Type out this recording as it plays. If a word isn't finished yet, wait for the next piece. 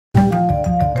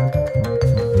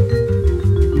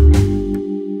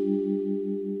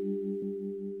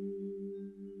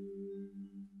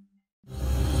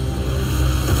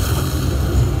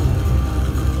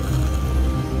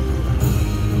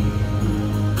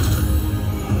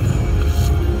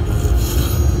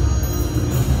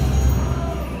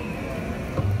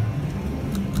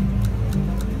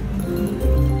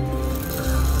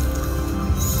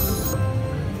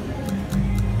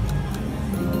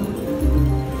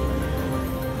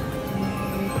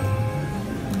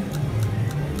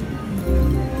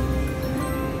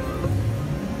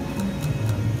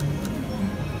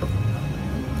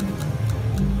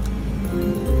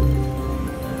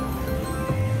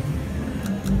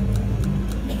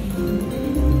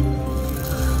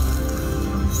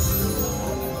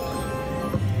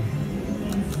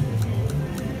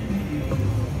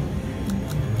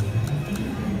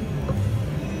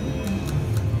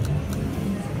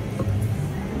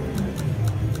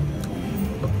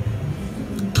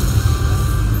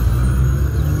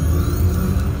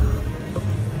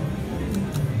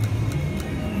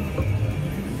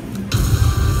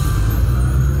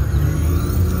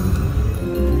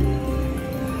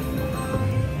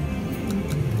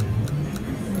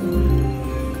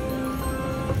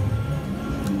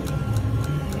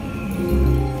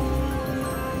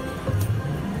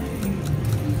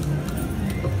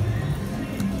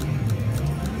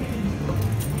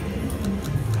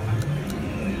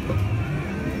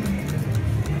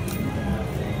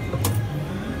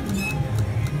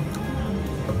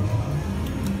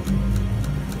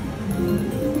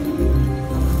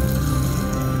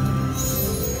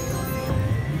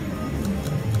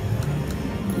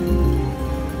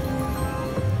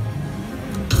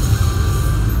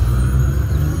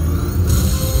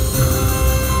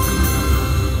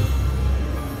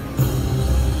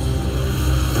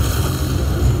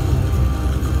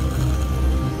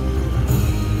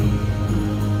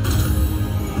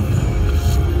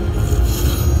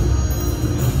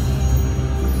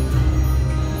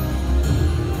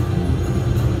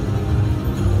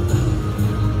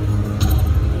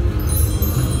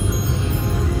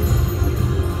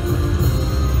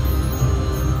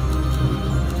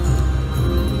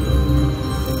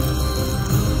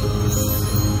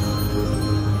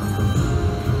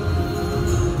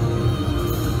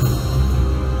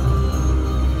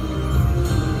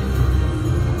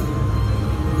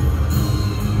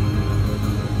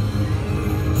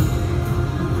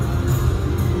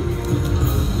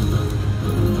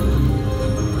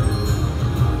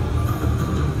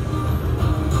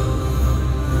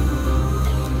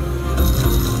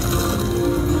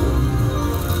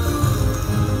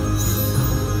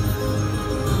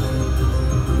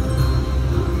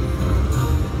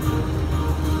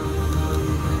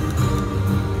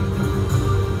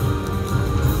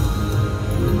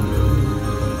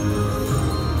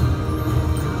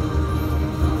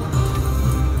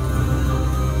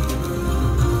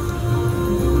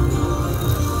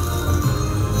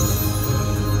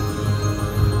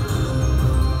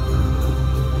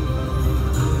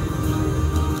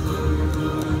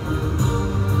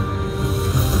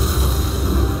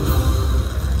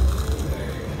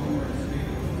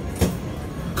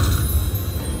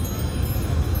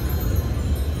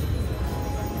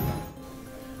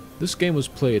This game was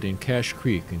played in Cache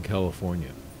Creek in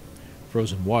California.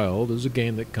 Froz'n Wild is a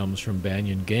game that comes from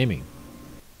Banyan Gaming.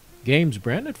 Games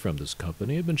branded from this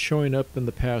company have been showing up in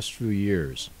the past few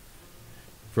years.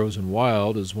 Froz'n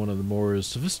Wild is one of the more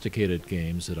sophisticated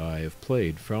games that I have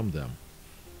played from them.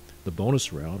 The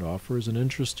bonus round offers an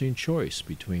interesting choice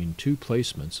between two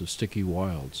placements of sticky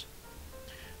wilds.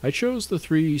 I chose the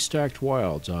 3 stacked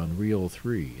wilds on reel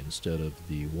 3 instead of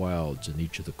the wilds in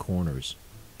each of the corners.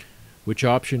 Which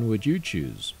option would you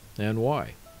choose, and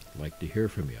why? I'd like to hear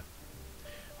from you.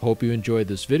 Hope you enjoyed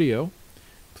this video.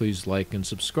 Please like and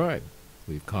subscribe,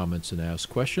 leave comments and ask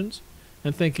questions,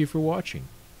 and thank you for watching.